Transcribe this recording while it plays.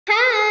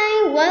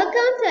welcome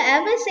to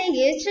FSA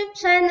YouTube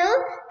channel.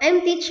 I'm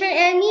Teacher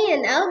Emmy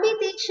and I'll be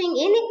teaching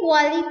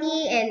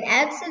inequality and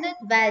absolute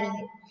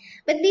value.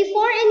 But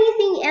before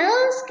anything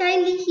else,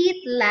 kindly hit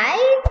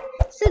like,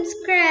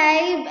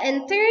 subscribe,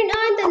 and turn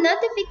on the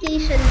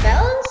notification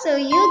bell so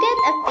you get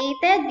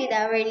updated with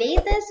our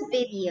latest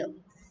video.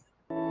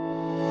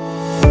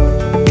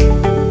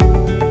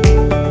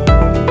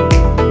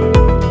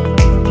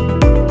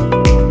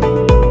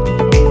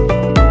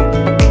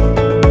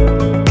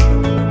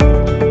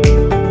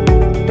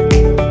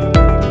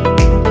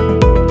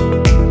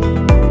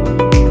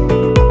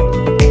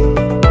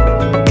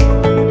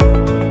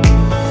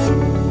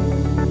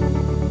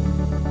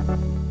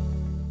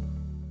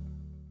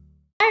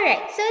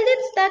 So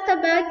let's talk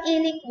about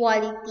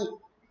inequality.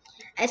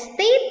 A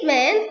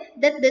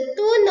statement that the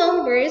two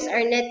numbers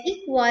are not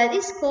equal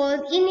is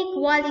called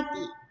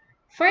inequality.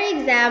 For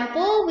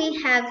example,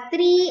 we have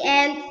 3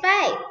 and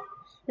 5.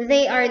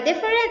 They are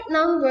different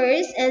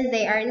numbers and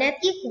they are not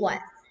equal.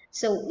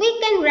 So we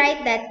can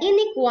write that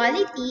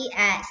inequality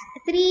as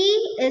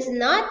 3 is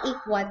not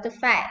equal to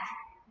 5.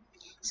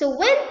 So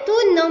when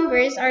two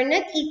numbers are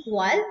not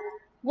equal,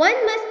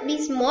 one must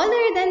be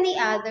smaller than the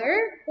other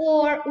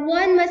or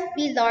one must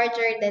be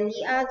larger than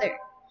the other.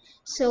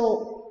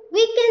 So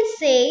we can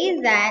say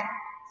that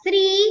 3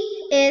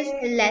 is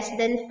less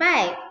than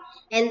 5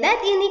 and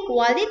that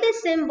inequality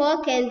symbol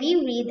can be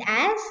read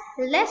as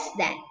less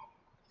than.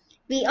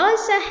 We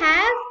also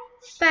have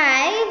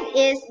 5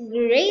 is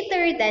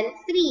greater than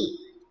 3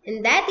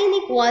 and that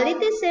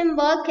inequality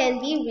symbol can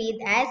be read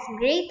as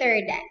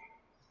greater than.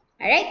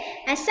 Alright,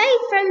 aside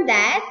from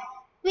that,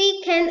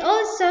 we can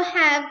also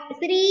have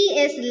 3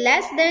 is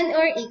less than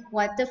or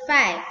equal to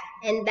 5.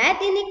 And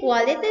that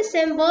inequality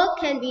symbol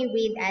can be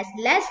read as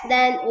less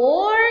than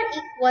or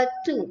equal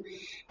to.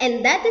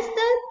 And that is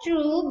still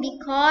true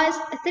because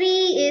 3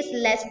 is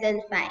less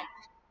than 5.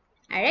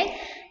 Alright,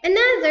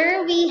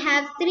 another we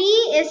have 3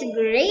 is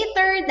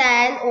greater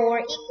than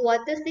or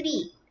equal to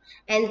 3.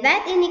 And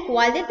that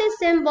inequality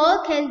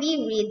symbol can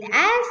be read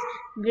as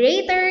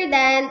greater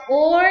than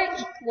or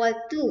equal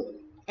to.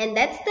 And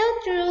that's still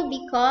true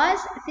because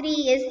 3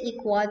 is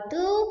equal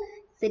to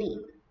 3.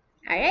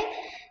 Alright,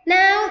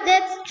 now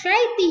let's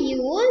try to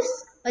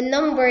use a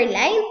number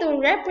line to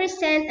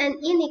represent an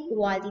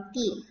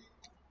inequality.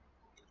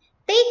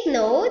 Take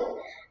note,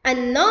 a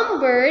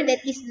number that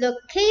is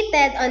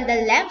located on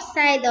the left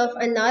side of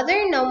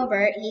another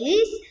number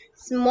is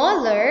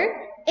smaller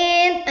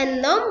and a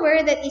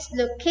number that is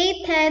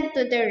located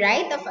to the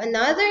right of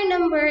another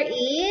number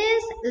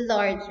is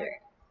larger.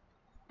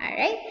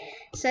 Alright,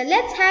 so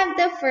let's have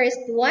the first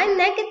one,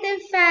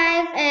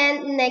 -5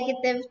 and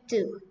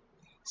 -2.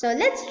 So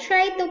let's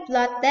try to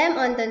plot them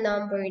on the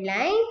number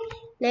line.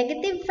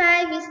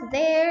 -5 is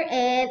there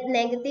and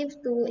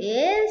 -2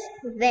 is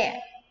there.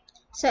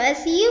 So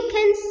as you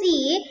can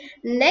see,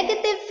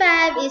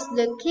 -5 is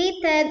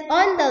located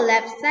on the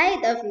left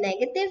side of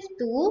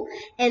 -2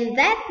 and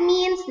that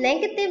means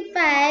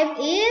 -5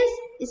 is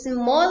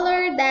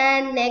smaller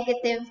than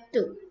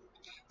 -2.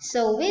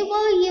 So we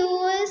will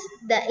use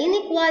the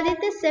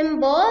inequality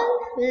symbol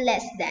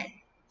less than.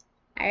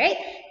 Alright,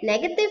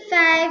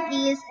 -5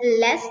 is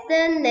less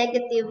than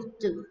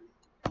 -2.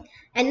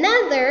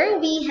 Another,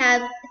 we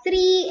have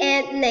 3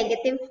 and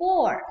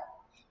 -4.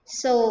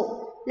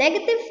 So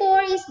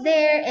 -4 is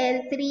there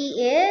and 3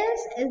 is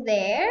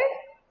there.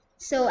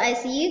 So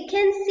as you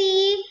can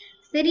see,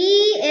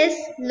 3 is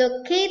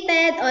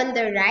located on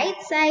the right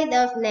side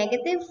of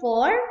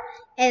 -4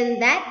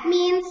 and that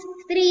means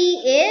 3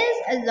 is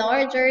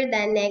larger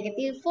than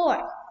 -4.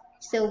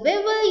 So we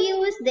will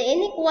use the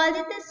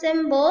inequality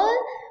symbol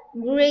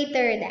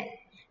greater than.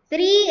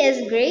 3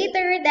 is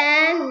greater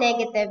than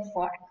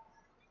 -4.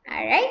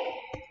 Alright,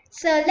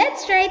 so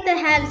let's try to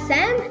have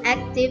some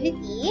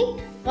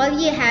activity. All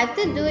you have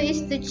to do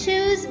is to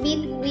choose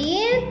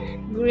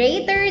between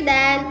greater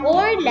than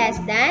or less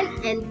than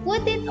and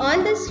put it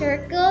on the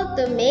circle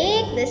to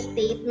make the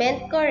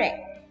statement correct.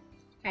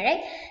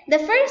 Alright, the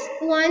first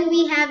one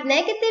we have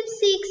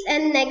 -6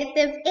 and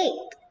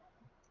 -8.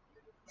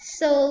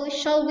 So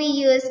shall we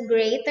use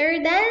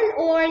greater than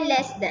or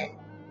less than?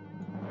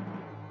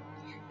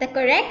 The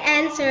correct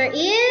answer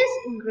is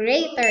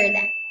greater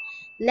than.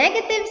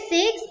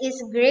 -6 is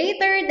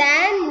greater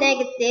than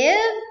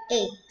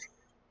 -8.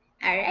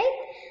 Alright,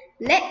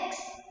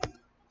 next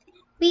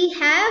we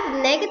have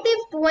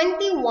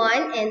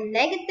 -21 and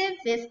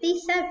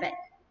 -57.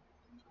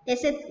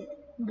 Is it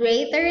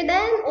greater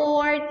than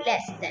or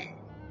less than?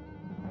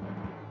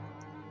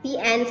 The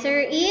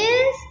answer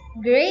is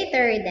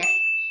greater than.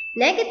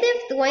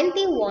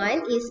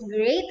 -21 is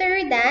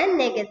greater than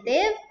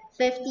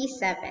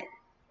 -57.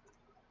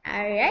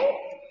 Alright,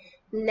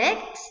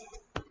 next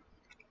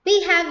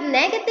we have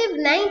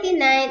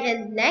 -99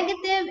 and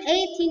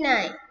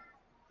 -89.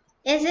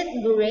 Is it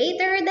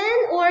greater than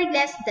or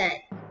less than?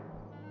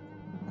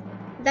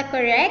 The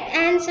correct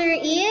answer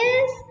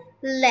is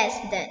less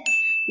than.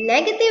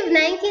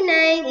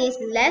 -99 is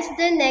less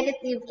than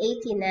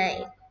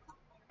 -89.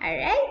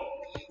 Alright,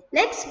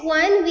 next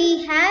one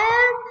we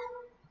have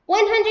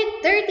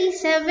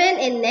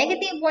 137 and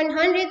negative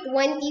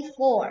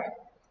 124.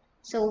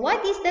 So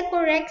what is the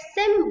correct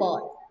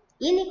symbol?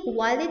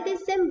 Inequality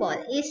symbol.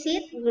 Is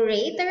it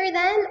greater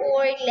than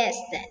or less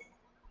than?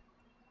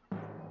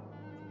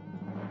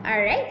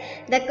 Alright,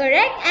 the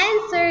correct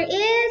answer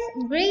is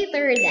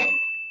greater than.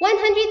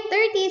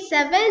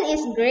 137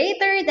 is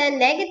greater than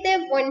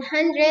negative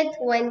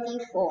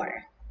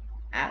 124.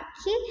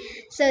 Okay,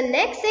 so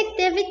next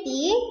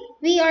activity,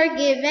 we are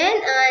given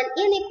an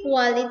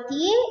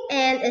inequality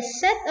and a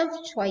set of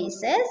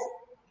choices.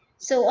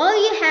 So all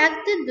you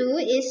have to do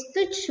is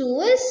to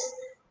choose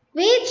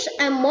which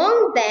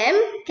among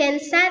them can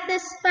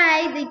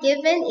satisfy the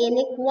given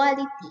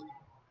inequality.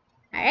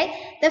 Alright,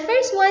 the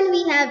first one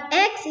we have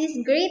x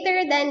is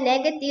greater than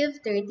negative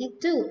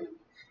 32.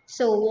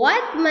 So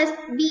what must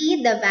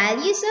be the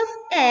values of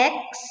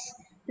x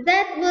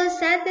that will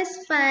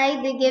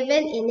satisfy the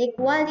given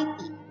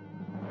inequality?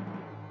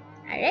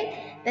 Alright,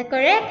 the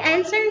correct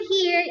answer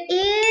here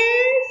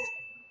is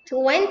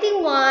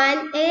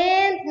 21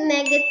 and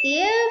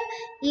negative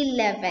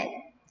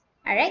 11.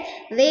 Alright,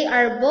 they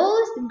are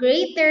both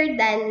greater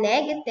than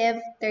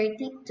negative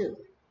 32.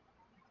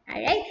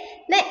 Alright,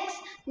 next,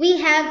 we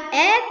have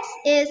x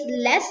is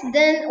less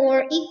than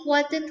or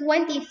equal to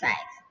 25.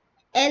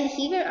 And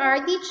here are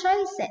the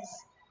choices.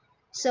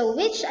 So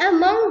which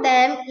among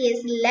them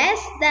is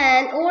less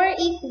than or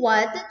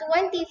equal to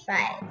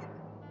 25?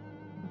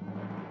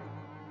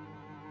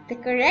 The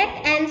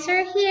correct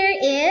answer here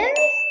is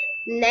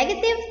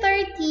negative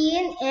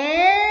 13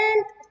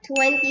 and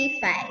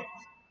 25.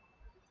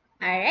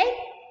 Alright.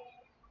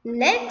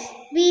 Next,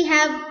 we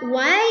have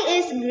y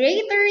is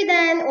greater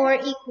than or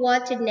equal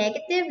to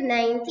negative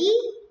 90.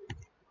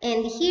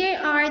 And here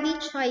are the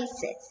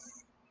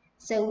choices.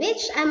 So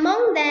which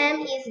among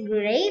them is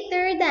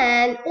greater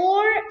than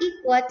or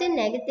equal to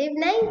negative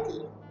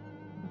 90?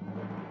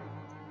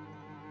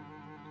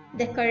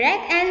 The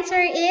correct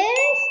answer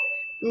is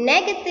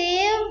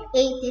negative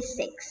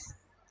 86.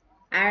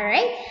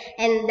 Alright,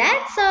 and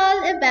that's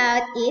all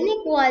about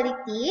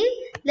inequality.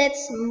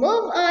 Let's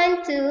move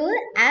on to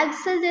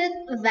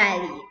absolute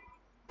value.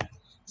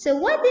 So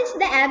what is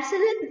the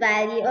absolute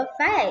value of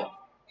 5?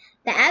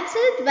 The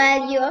absolute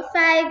value of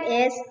 5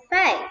 is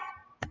 5.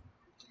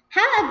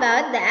 How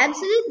about the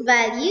absolute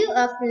value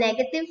of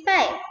negative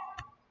 5?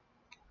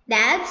 The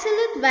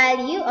absolute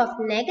value of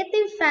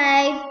negative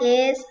 5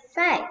 is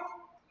 5.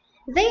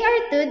 They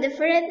are two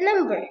different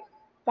numbers,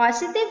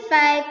 positive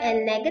 5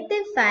 and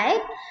negative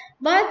 5,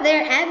 but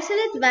their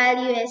absolute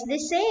value is the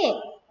same.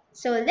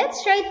 So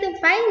let's try to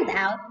find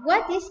out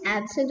what is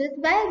absolute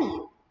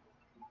value.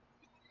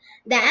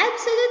 The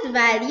absolute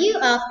value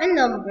of a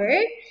number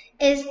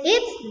is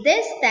its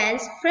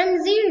distance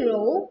from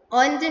 0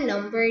 on the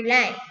number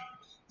line.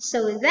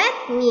 So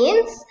that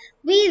means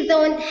we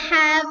don't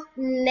have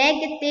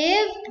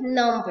negative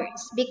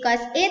numbers because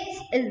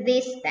it's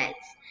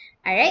distance.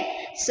 Alright,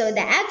 so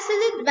the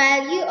absolute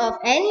value of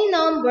any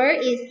number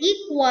is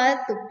equal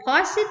to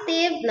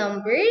positive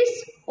numbers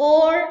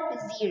or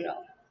 0.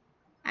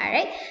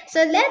 Alright,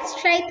 so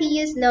let's try to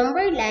use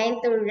number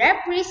line to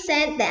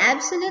represent the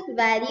absolute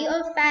value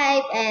of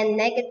 5 and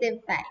negative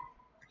 5.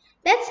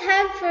 Let's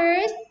have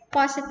first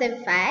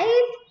positive 5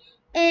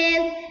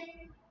 and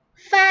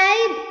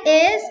 5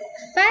 is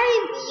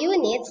 5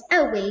 units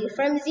away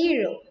from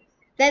 0.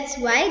 That's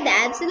why the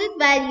absolute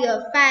value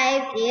of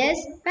 5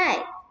 is 5.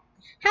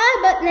 How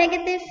about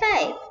negative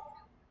 5?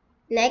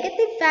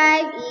 Negative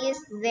 5 is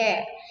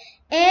there.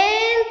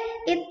 And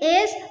it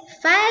is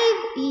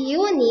 5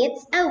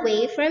 units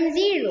away from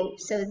 0.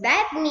 So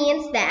that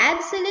means the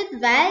absolute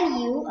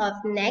value of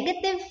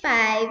negative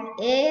 5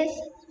 is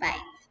 5.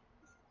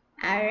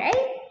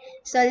 Alright?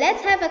 So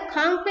let's have a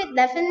concrete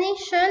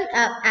definition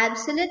of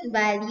absolute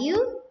value.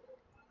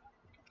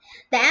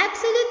 The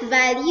absolute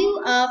value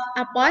of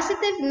a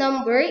positive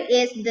number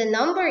is the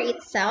number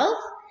itself.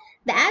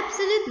 The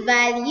absolute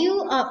value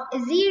of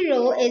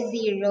 0 is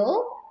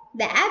 0.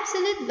 The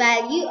absolute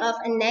value of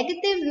a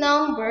negative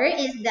number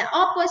is the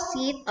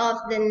opposite of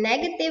the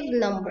negative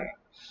number.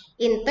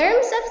 In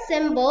terms of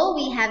symbol,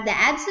 we have the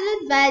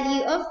absolute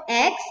value of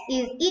x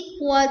is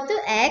equal to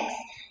x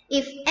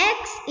if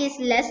x is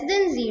less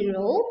than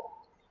 0,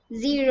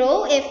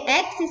 0 if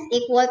x is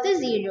equal to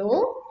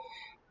 0,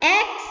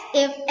 x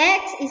if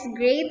x is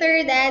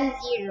greater than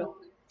 0.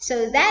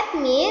 So that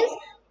means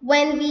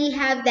when we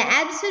have the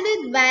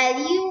absolute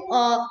value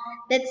of,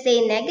 let's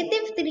say,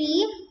 negative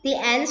 3, the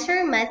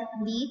answer must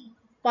be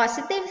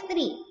positive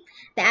 3.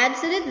 The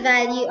absolute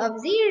value of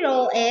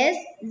 0 is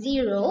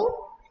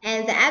 0,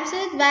 and the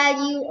absolute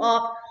value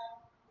of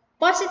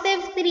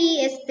positive 3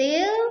 is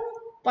still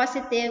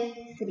positive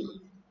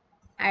 3.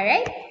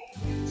 Alright?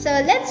 So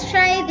let's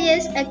try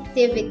this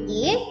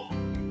activity.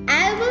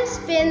 I will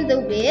spin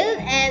the wheel,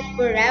 and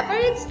wherever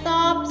it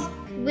stops,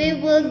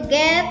 we will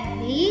get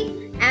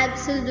the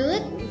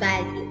absolute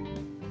value.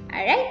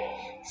 Alright,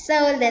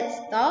 so let's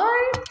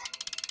start.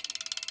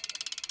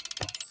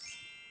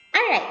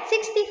 Alright,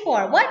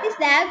 64. What is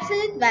the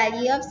absolute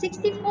value of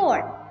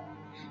 64?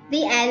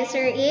 The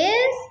answer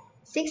is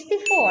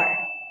 64.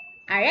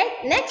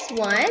 Alright, next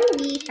one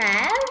we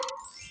have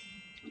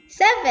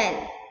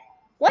 7.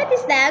 What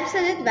is the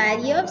absolute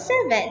value of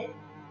 7?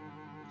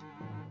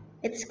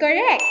 It's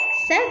correct,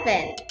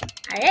 7.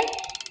 Alright,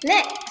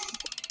 next,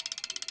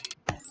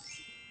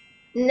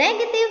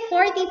 negative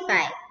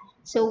 45.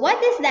 So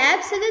what is the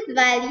absolute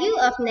value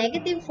of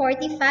negative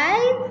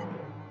 45?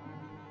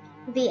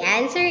 The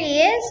answer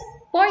is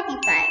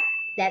 45.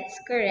 That's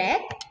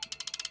correct.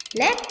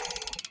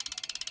 Next,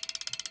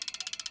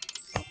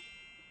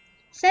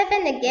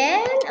 7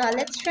 again.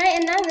 Let's try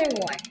another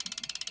one.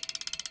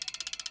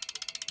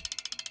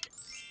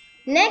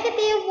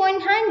 Negative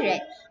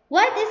 100.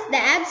 What is the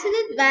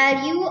absolute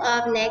value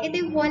of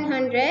negative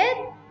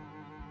 100?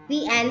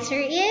 The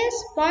answer is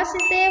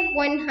positive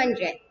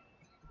 100.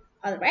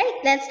 Alright,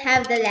 let's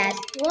have the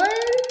last one.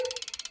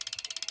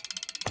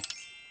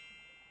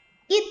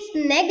 It's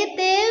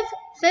negative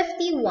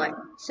 51.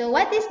 So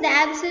what is the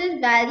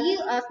absolute value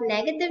of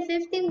negative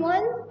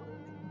 51?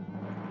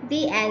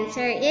 The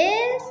answer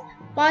is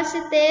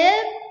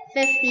positive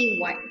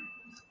 51.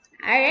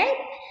 Alright,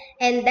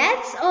 and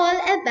that's all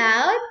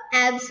about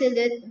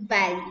absolute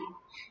value.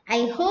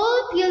 I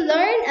hope you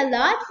learned a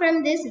lot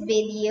from this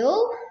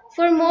video.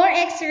 For more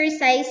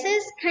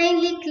exercises,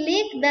 kindly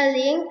click the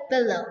link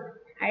below.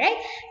 Alright,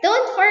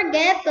 don't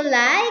forget to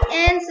like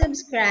and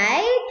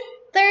subscribe.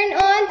 Turn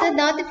on the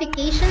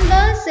notification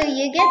bell so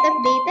you get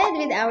updated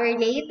with our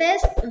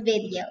latest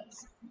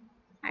videos.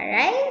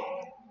 Alright,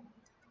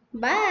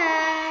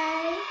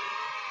 bye!